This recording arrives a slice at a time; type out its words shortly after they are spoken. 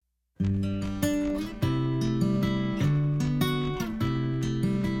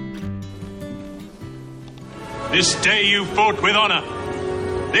This day you fought with honor.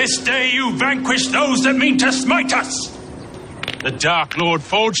 This day you vanquished those that mean to smite us. The Dark Lord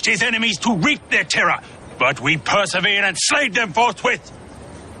forged his enemies to wreak their terror, but we persevered and slayed them forthwith.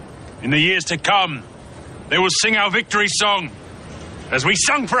 In the years to come, they will sing our victory song, as we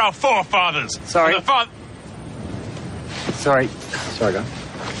sung for our forefathers. Sorry. Sorry,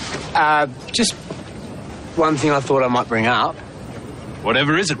 guy. Just one thing I thought I might bring up.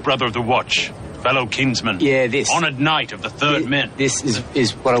 Whatever is it, brother of the watch, fellow kinsman? Yeah, this. Honoured knight of the third men. This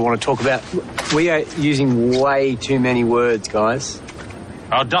is what I want to talk about. We are using way too many words, guys.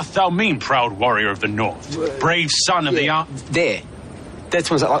 How doth thou mean, proud warrior of the north? Brave son of the arm? There. That's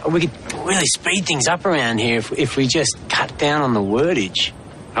what we could really speed things up around here if we just cut down on the wordage.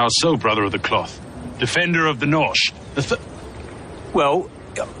 How so, brother of the cloth? Defender of the north? Well,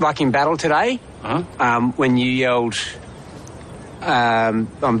 like in battle today, when you yelled,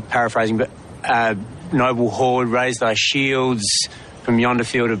 I'm paraphrasing, but noble horde, raise thy shields, from yonder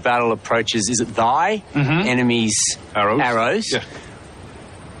field of battle approaches, is it thy enemies' arrows?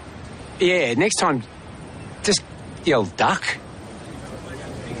 Yeah, next time, just yell duck,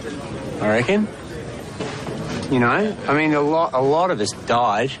 I reckon. You know, I mean, a lot of us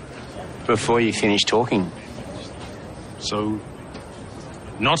died before you finished talking. So,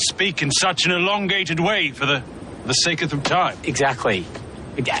 not speak in such an elongated way for the sake of time. Exactly.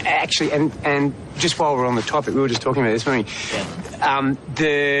 Actually, and just while we're on the topic, we were just talking about this, weren't we?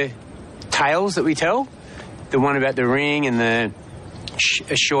 The tales that we tell, the one about the ring and the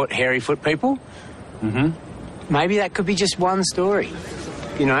short, hairy foot people, maybe that could be just one story,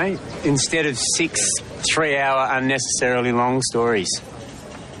 you know, instead of 6 3-hour unnecessarily long stories.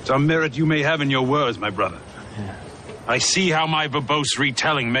 Some merit you may have in your words, my brother. Yeah. I see how my verbose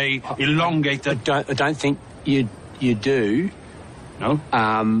retelling may elongate the... I don't think you do. No?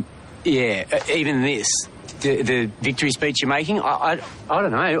 Yeah, even this, the victory speech you're making, I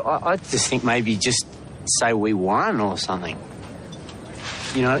don't know. I just think maybe just say we won or something.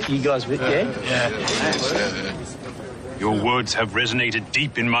 You know, you guys with, Yeah. Your words have resonated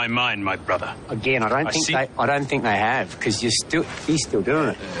deep in my mind, my brother. Again, I don't think they have, because he's still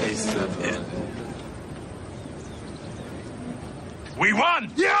doing it. We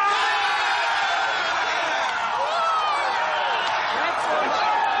won! Yeah!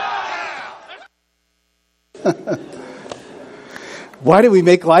 Why do we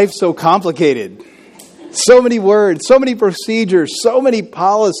make life so complicated? So many words, so many procedures, so many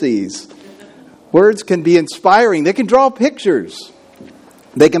policies. Words can be inspiring. They can draw pictures.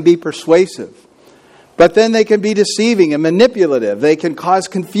 They can be persuasive. But then they can be deceiving and manipulative. They can cause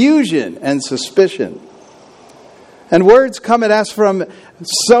confusion and suspicion. And words come at us from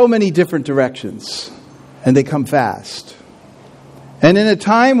so many different directions. And they come fast. And in a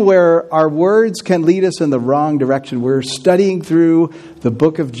time where our words can lead us in the wrong direction, we're studying through the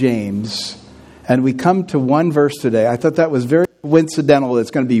book of James. And we come to one verse today. I thought that was very coincidental. It's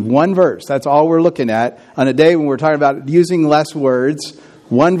going to be one verse. That's all we're looking at on a day when we're talking about using less words.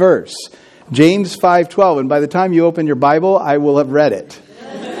 One verse. James 5:12. And by the time you open your Bible, I will have read it.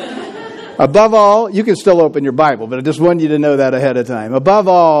 Above all, you can still open your Bible, but I just want you to know that ahead of time. Above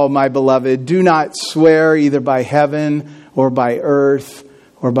all, my beloved, do not swear either by heaven or by earth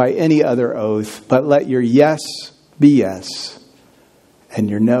or by any other oath, but let your yes be yes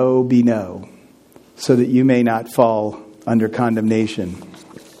and your no be no, so that you may not fall under condemnation.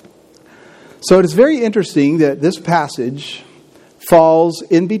 So it is very interesting that this passage falls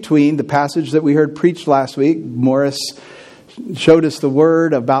in between the passage that we heard preached last week. Morris showed us the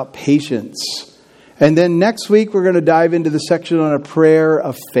word about patience. And then next week we're going to dive into the section on a prayer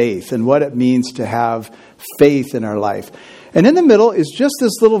of faith and what it means to have faith in our life. And in the middle is just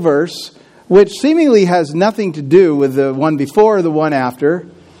this little verse, which seemingly has nothing to do with the one before or the one after.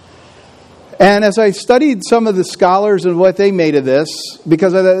 And as I studied some of the scholars and what they made of this,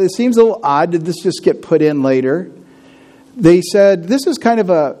 because it seems a little odd, did this just get put in later? They said this is kind of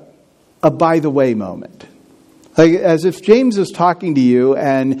a by the way moment. Like as if James is talking to you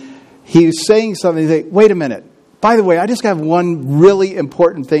and he's saying something, you think, wait a minute. By the way, I just have one really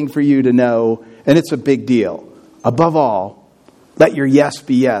important thing for you to know, and it's a big deal. Above all, let your yes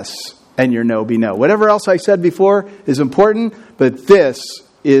be yes and your no be no. Whatever else I said before is important, but this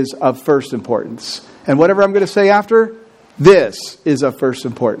is of first importance. And whatever I'm going to say after, this is of first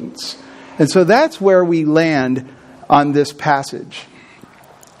importance. And so that's where we land on this passage.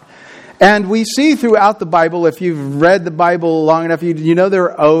 And we see throughout the Bible, if you've read the Bible long enough, you know there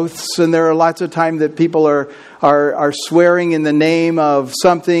are oaths, and there are lots of times that people are swearing in the name of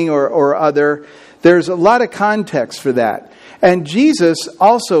something or other. There's a lot of context for that. And Jesus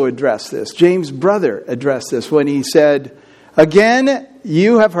also addressed this. James' brother addressed this when he said, "Again,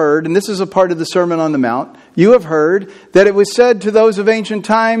 you have heard," and this is a part of the Sermon on the Mount, "you have heard that it was said to those of ancient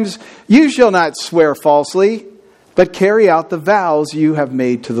times, 'You shall not swear falsely, but carry out the vows you have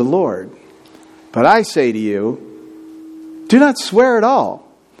made to the Lord.' But I say to you, do not swear at all,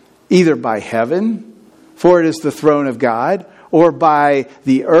 either by heaven, for it is the throne of God, or by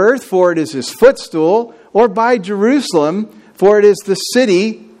the earth, for it is his footstool, or by Jerusalem, for it is the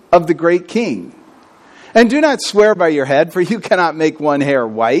city of the great King. And do not swear by your head, for you cannot make one hair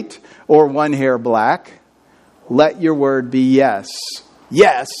white or one hair black. Let your word be yes,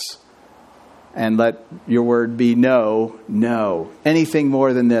 yes, and let your word be no, no. Anything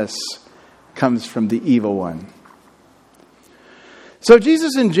more than this comes from the evil one." So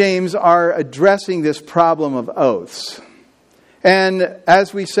Jesus and James are addressing this problem of oaths. And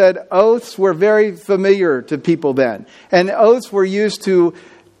as we said, oaths were very familiar to people then. And oaths were used to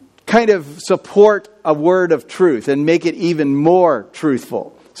kind of support a word of truth and make it even more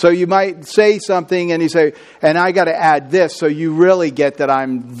truthful. So you might say something and you say, and I got to add this so you really get that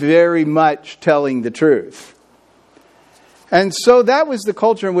I'm very much telling the truth. And so that was the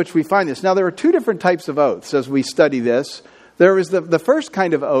culture in which we find this. Now there are two different types of oaths as we study this. There was the first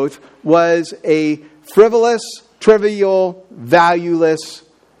kind of oath was a frivolous, trivial, valueless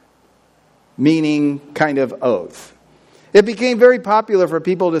meaning kind of oath. It became very popular for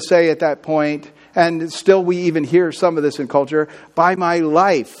people to say at that point, and still we even hear some of this in culture, "By my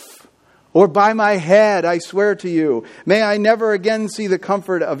life," or "By my head, I swear to you. May I never again see the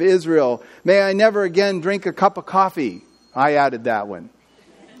comfort of Israel. May I never again drink a cup of coffee." I added that one.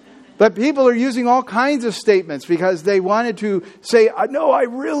 But people are using all kinds of statements because they wanted to say, "No, I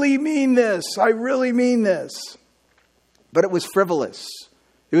really mean this. I really mean this." But it was frivolous.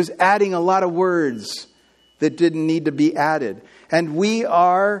 It was adding a lot of words that didn't need to be added. And we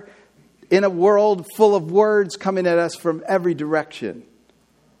are in a world full of words coming at us from every direction.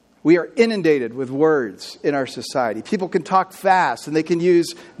 We are inundated with words in our society. People can talk fast and they can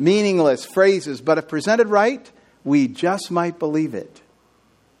use meaningless phrases, but if presented right, we just might believe it.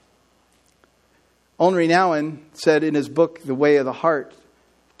 Onri Nouwen said in his book, The Way of the Heart,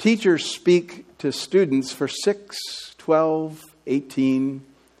 teachers speak to students for 6, 12, 18,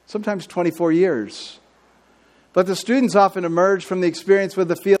 sometimes 24 years. But the students often emerge from the experience with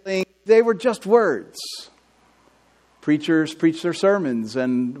the feeling they were just words. Preachers preach their sermons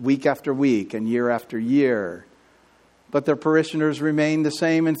and week after week and year after year. But their parishioners remain the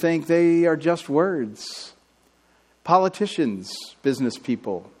same and think they are just words. Politicians, business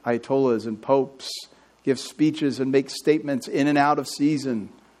people, ayatollahs and popes give speeches and make statements in and out of season.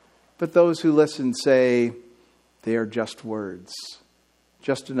 But those who listen say they are just words,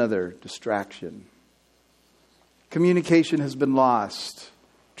 just another distraction. Communication has been lost.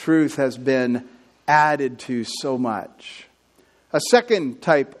 Truth has been added to so much. A second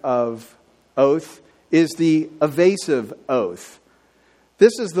type of oath is the evasive oath.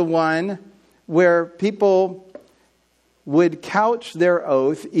 This is the one where people would couch their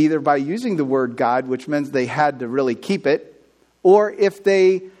oath either by using the word God, which meant they had to really keep it, or if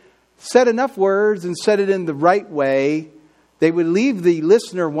they said enough words and said it in the right way, they would leave the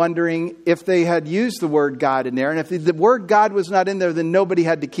listener wondering if they had used the word God in there. And if the word God was not in there, then nobody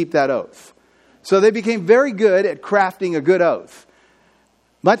had to keep that oath. So they became very good at crafting a good oath.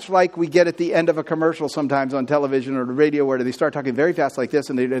 Much like we get at the end of a commercial sometimes on television or the radio where they start talking very fast like this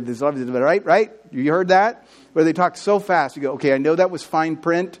and they right? You heard that? Where they talk so fast, you go, okay, I know that was fine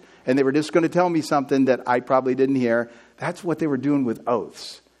print and they were just going to tell me something that I probably didn't hear. That's what they were doing with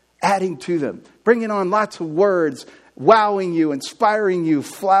oaths. Adding to them, bringing on lots of words, wowing you, inspiring you,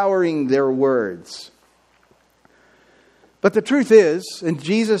 flowering their words. But the truth is, and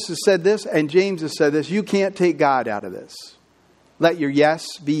Jesus has said this, and James has said this, you can't take God out of this. Let your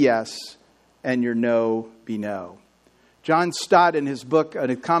yes be yes, and your no be no. John Stott, in his book,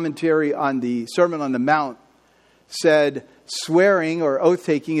 a commentary on the Sermon on the Mount, said, swearing or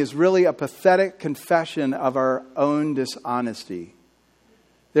oath-taking is really a pathetic confession of our own dishonesty.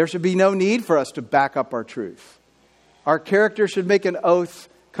 There should be no need for us to back up our truth. Our character should make an oath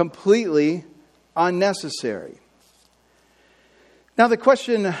completely unnecessary. Now, the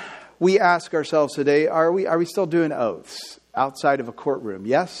question we ask ourselves today, are we still doing oaths outside of a courtroom?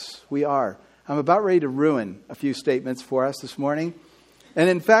 Yes, we are. I'm about ready to ruin a few statements for us this morning. And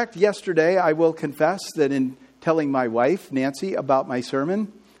in fact, yesterday, I will confess that in telling my wife, Nancy, about my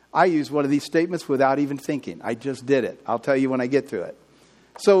sermon, I used one of these statements without even thinking. I just did it. I'll tell you when I get to it.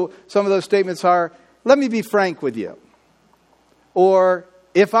 So some of those statements are, let me be frank with you. Or,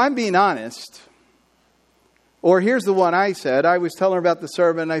 if I'm being honest, Or here's the one I said. I was telling her about the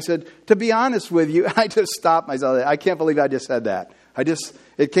sermon. And I said, to be honest with you, I just stopped myself. I can't believe I just said that.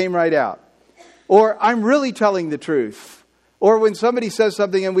 It came right out. Or I'm really telling the truth. Or when somebody says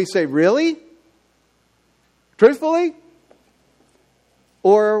something and we say, really? Truthfully?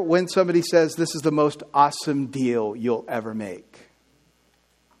 Or when somebody says, this is the most awesome deal you'll ever make.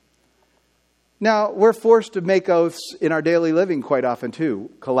 Now, we're forced to make oaths in our daily living quite often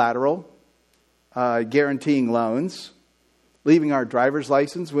too. Collateral, guaranteeing loans, leaving our driver's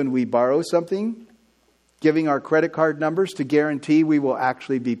license when we borrow something, giving our credit card numbers to guarantee we will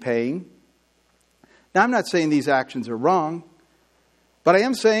actually be paying. Now, I'm not saying these actions are wrong, but I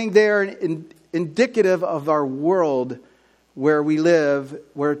am saying they are indicative of our world where we live,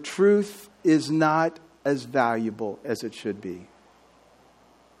 where truth is not as valuable as it should be.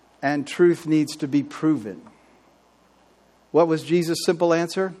 And truth needs to be proven. What was Jesus' simple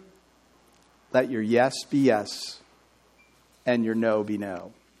answer? Let your yes be yes and your no be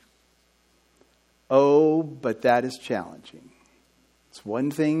no. Oh, but that is challenging. It's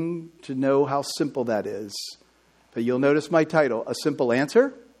one thing to know how simple that is. But you'll notice my title, A Simple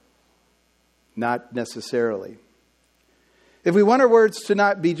Answer? Not necessarily. If we want our words to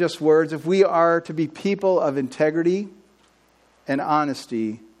not be just words, if we are to be people of integrity and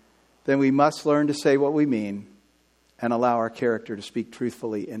honesty, then we must learn to say what we mean and allow our character to speak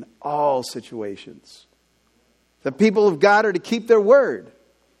truthfully in all situations. The people of God are to keep their word.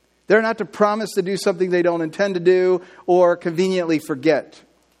 They're not to promise to do something they don't intend to do or conveniently forget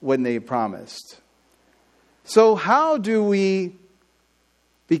when they promised. So how do we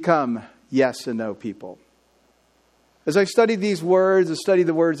become yes and no people? As I studied these words, I studied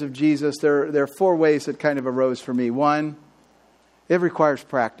the words of Jesus, there are four ways that kind of arose for me. One, it requires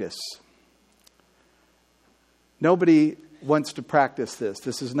practice. Nobody wants to practice this.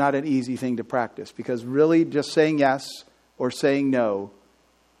 This is not an easy thing to practice because really just saying yes or saying no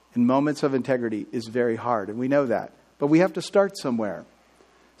in moments of integrity is very hard. And we know that. But we have to start somewhere.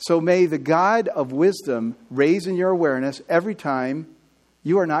 So may the God of wisdom raise in your awareness every time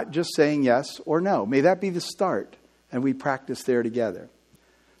you are not just saying yes or no. May that be the start. And we practice there together.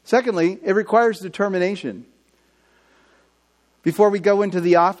 Secondly, it requires determination. Before we go into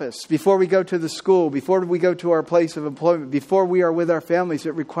the office, before we go to the school, before we go to our place of employment, before we are with our families,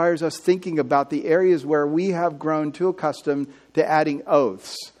 it requires us thinking about the areas where we have grown too accustomed to adding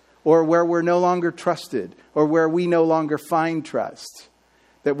oaths, or where we're no longer trusted, or where we no longer find trust.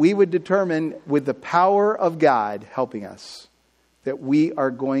 That we would determine with the power of God helping us, that we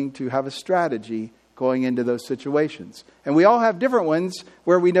are going to have a strategy going into those situations. And we all have different ones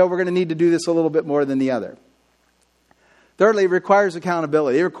where we know we're going to need to do this a little bit more than the other. Thirdly, it requires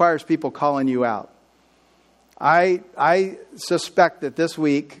accountability. It requires people calling you out. I suspect that this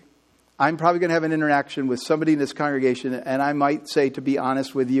week, I'm probably going to have an interaction with somebody in this congregation, and I might say, to be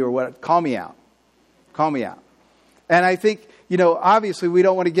honest with you, or what, call me out. Call me out. And I think, obviously we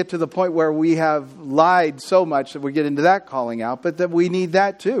don't want to get to the point where we have lied so much that we get into that calling out, but that we need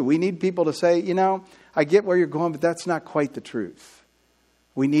that too. We need people to say, I get where you're going, but that's not quite the truth.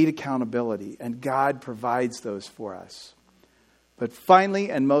 We need accountability, and God provides those for us. But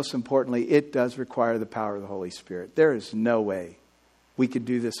finally, and most importantly, it does require the power of the Holy Spirit. There is no way we could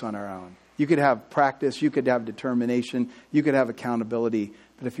do this on our own. You could have practice, you could have determination, you could have accountability,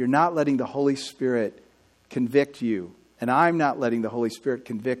 but if you're not letting the Holy Spirit convict you, and I'm not letting the Holy Spirit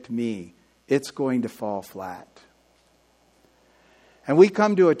convict me, it's going to fall flat. And we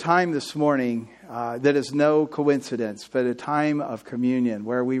come to a time this morning that is no coincidence, but a time of communion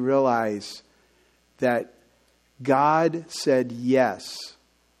where we realize that God said yes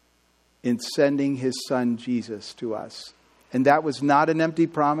in sending His Son Jesus to us. And that was not an empty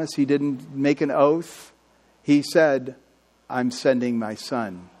promise. He didn't make an oath. He said, I'm sending my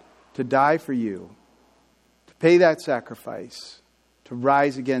Son to die for you, pay that sacrifice, to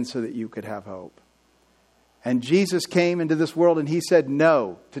rise again so that you could have hope. And Jesus came into this world and He said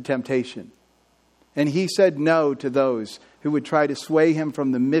no to temptation. And He said no to those who would try to sway Him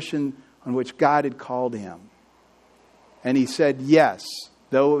from the mission on which God had called Him. And He said yes,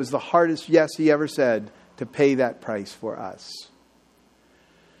 though it was the hardest yes He ever said, to pay that price for us.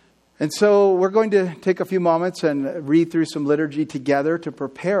 And so we're going to take a few moments and read through some liturgy together to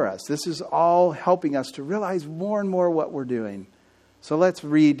prepare us. This is all helping us to realize more and more what we're doing. So let's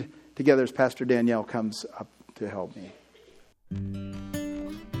read together as Pastor Danielle comes up to help me.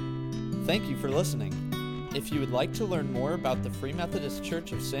 Thank you for listening. If you would like to learn more about the Free Methodist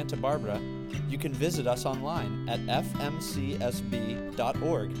Church of Santa Barbara, you can visit us online at fmcsb.org.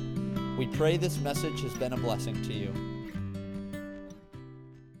 We pray this message has been a blessing to you.